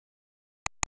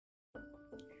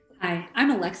Hi, I'm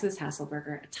Alexis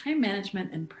Haselberger, a time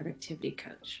management and productivity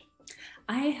coach.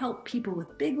 I help people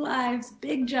with big lives,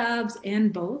 big jobs,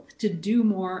 and both to do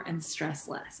more and stress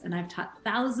less. And I've taught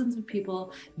thousands of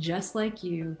people just like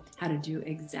you how to do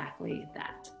exactly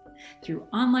that. Through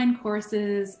online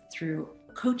courses, through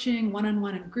coaching,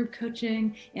 one-on-one and group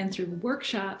coaching, and through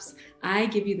workshops, I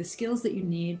give you the skills that you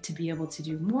need to be able to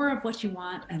do more of what you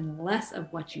want and less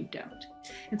of what you don't.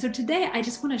 And so today I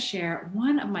just want to share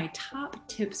one of my top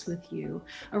tips with you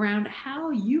around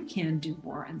how you can do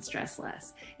more and stress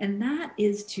less. And that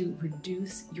is to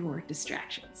reduce your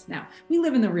distractions. Now, we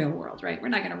live in the real world, right? We're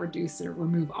not going to reduce or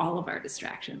remove all of our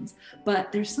distractions,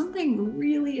 but there's something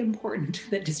really important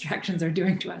that distractions are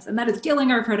doing to us, and that is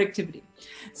killing our productivity.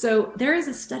 So there is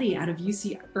a study out of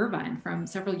UC Irvine from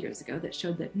several years ago that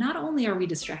showed that not only are we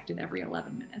distracted every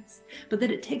 11 minutes, but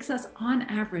that it takes us on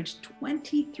average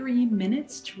 23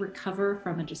 minutes to recover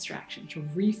from a distraction, to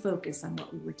refocus on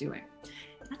what we were doing.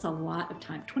 That's a lot of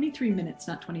time, 23 minutes,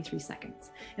 not 23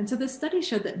 seconds. And so this study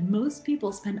showed that most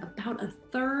people spend about a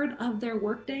third of their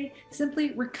workday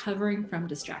simply recovering from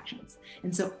distractions.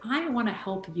 And so I want to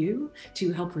help you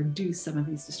to help reduce some of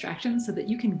these distractions so that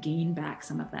you can gain back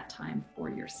some of that time for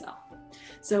yourself.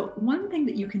 So one thing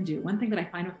that you can do, one thing that I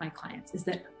find with my clients is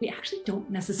that we actually don't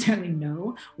necessarily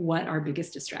know what our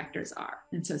biggest distractors are.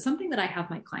 And so something that I have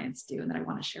my clients do and that I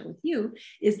want to share with you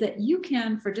is that you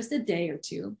can, for just a day or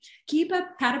two, keep a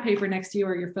pad of paper next to you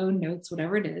or your phone notes,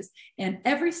 whatever it is. And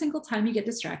every single time you get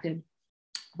distracted,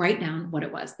 write down what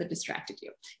it was that distracted you.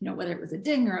 Whether it was a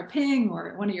ding or a ping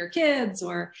or one of your kids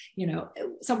or,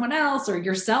 someone else or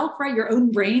yourself, right? Your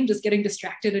own brain just getting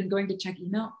distracted and going to check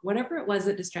email, whatever it was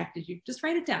that distracted you, just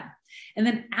write it down. And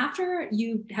then after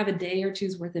you have a day or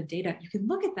two's worth of data, you can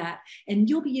look at that and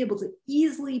you'll be able to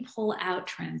easily pull out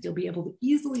trends. You'll be able to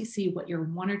easily see what your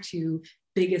one or two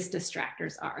biggest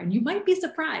distractors are. And you might be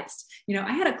surprised.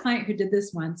 I had a client who did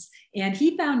this once, and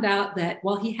he found out that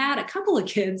while he had a couple of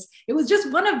kids, it was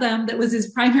just one of them that was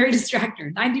his primary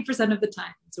distractor 90% of the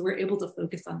time. So we're able to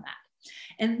focus on that.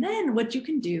 And then what you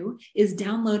can do is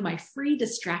download my free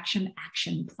distraction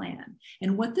action plan.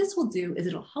 And what this will do is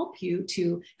it'll help you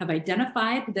to have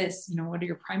identified this, what are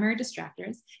your primary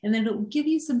distractors, and then it'll give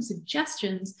you some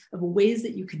suggestions of ways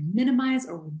that you can minimize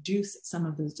or reduce some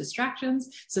of those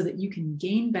distractions so that you can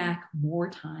gain back more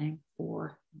time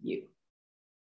for you.